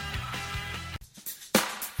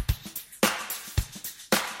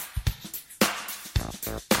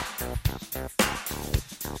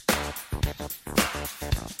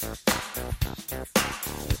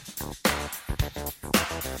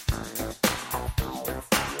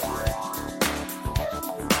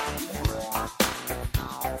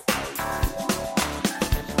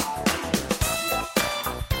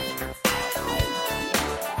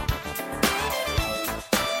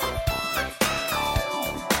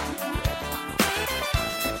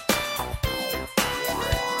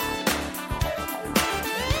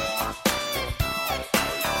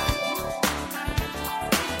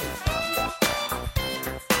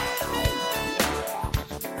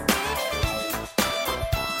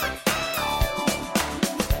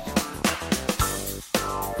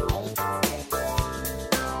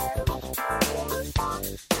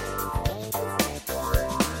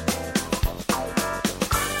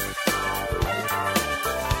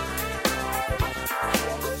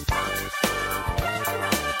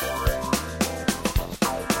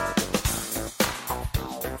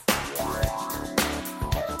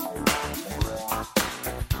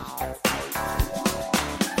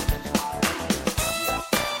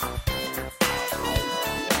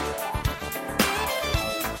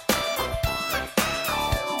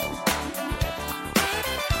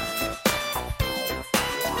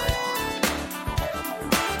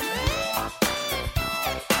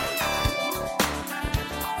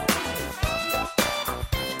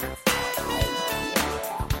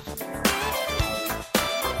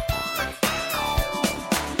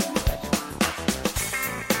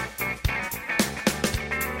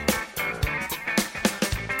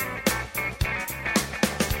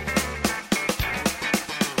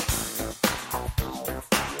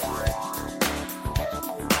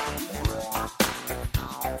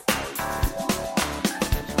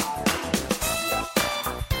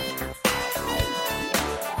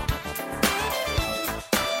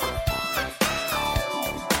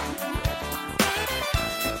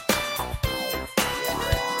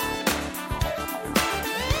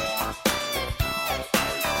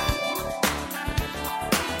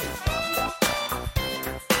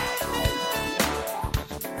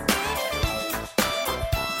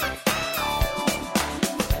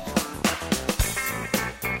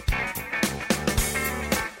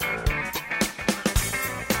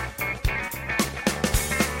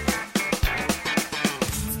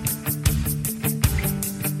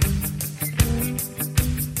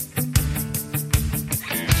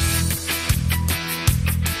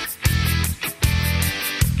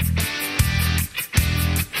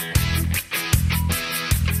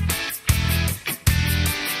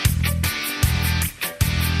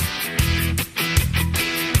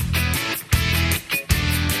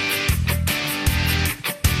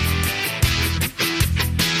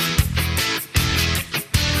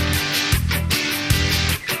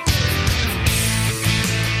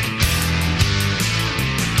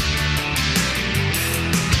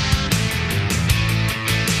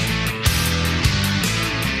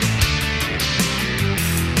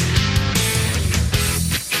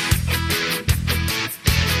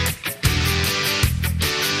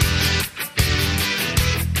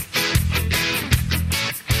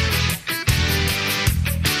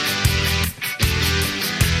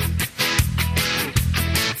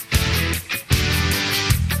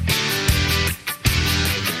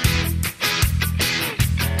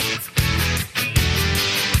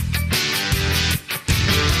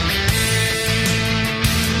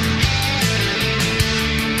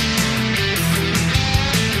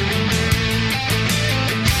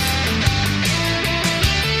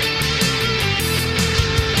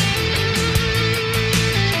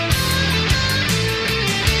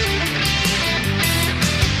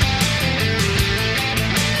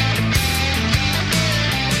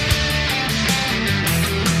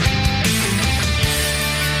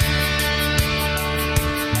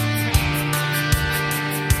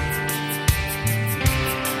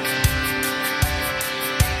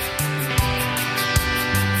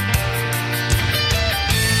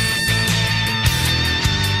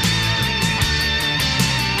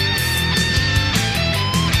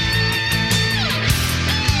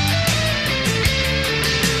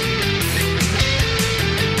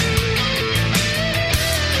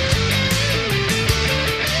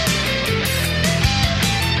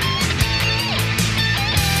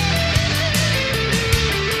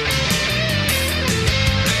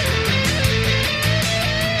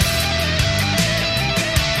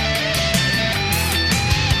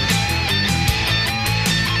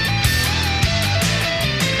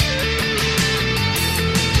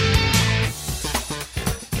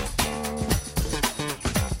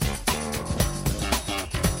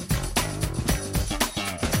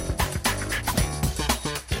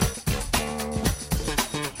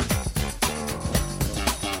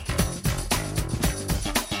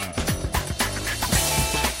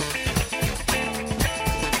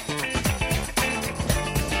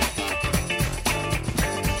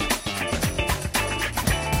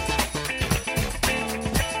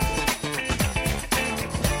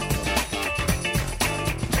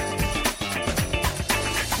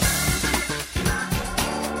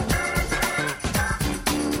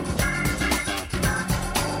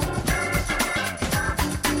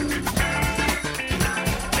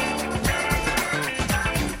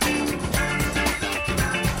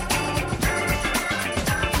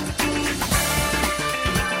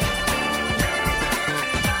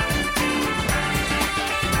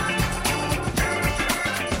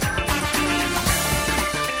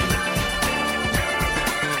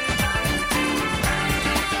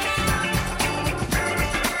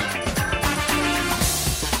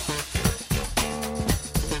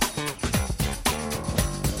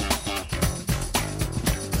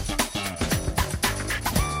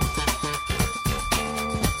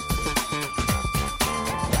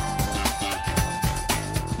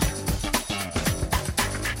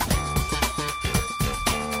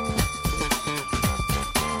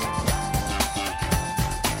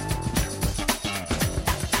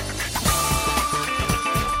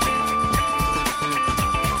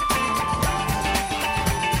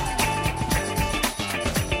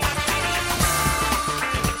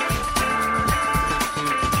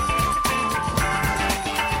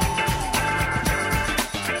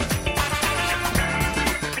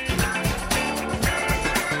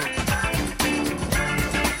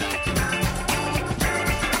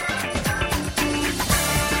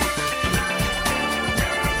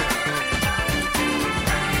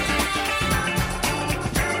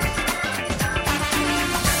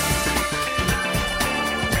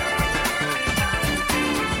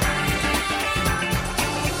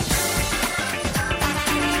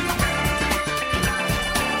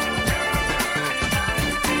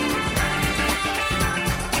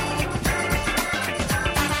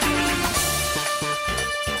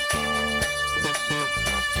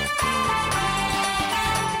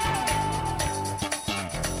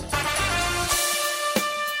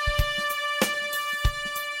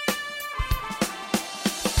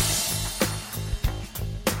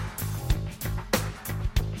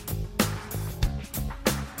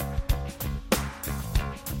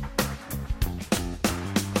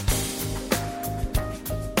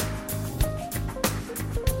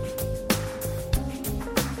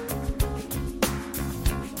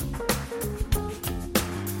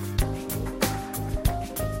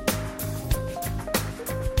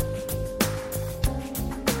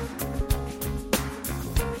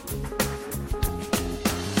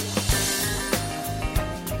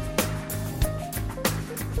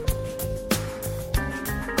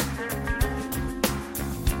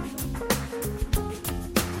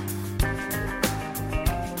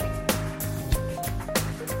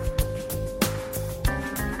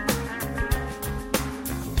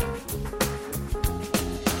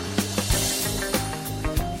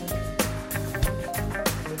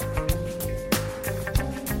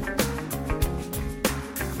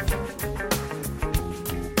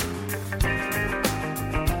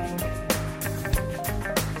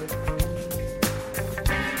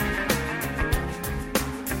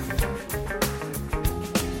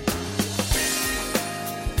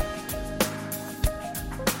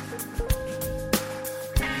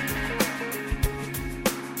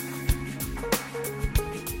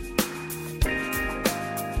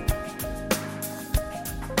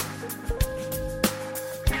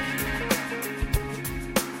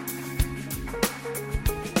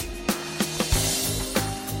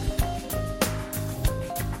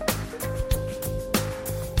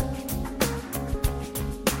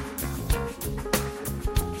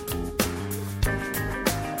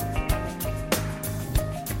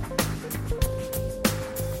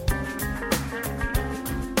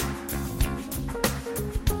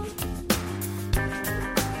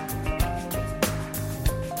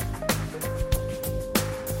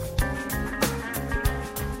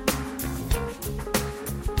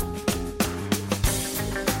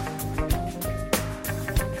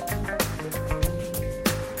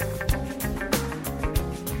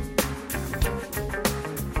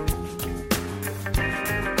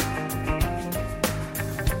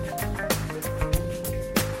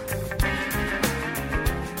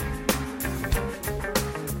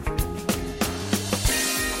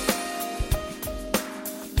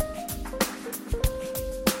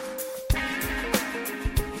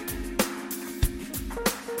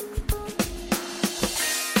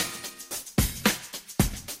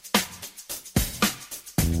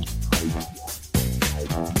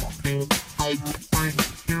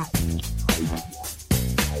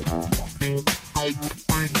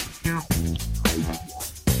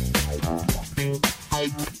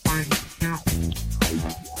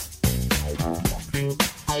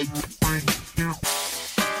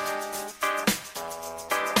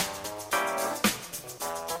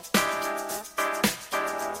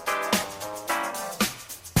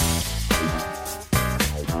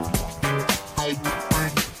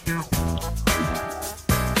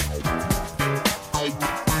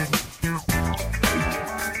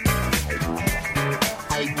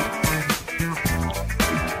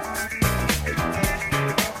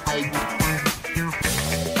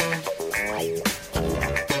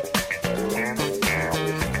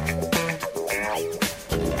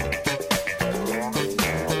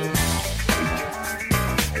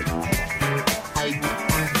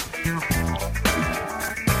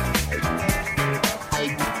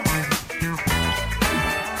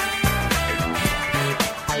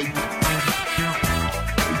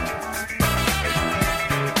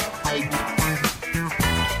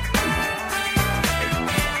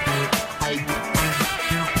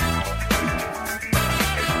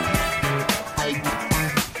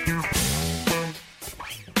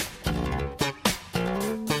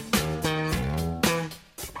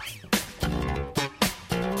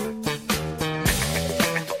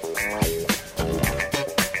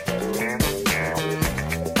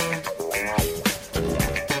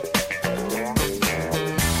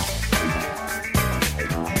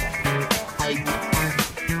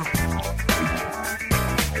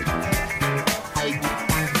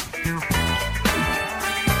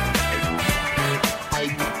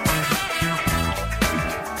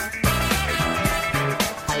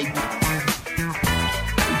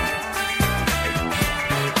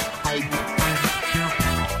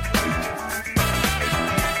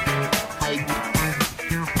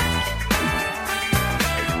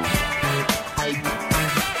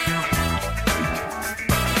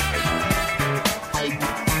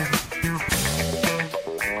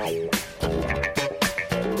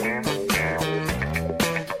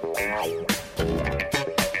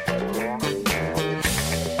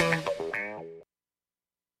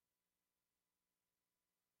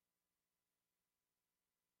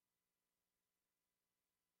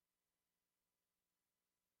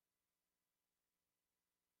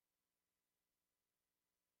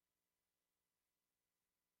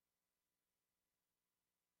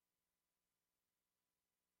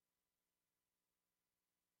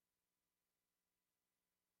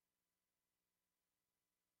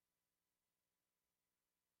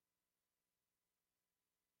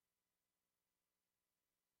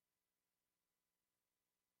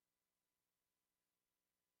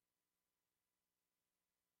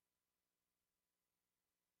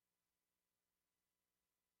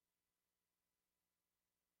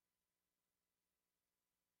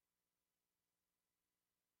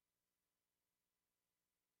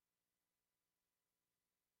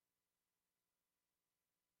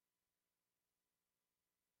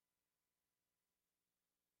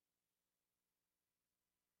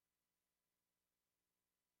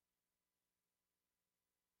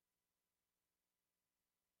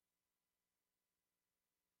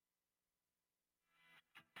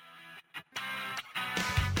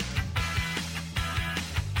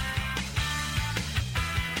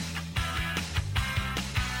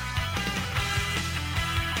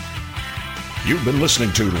 You've been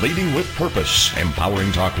listening to Leading with Purpose,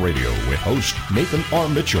 Empowering Talk Radio with host Nathan R.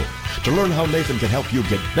 Mitchell. To learn how Nathan can help you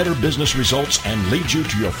get better business results and lead you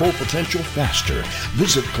to your full potential faster,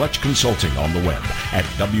 visit Clutch Consulting on the web at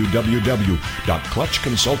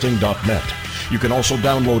www.clutchconsulting.net. You can also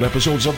download episodes of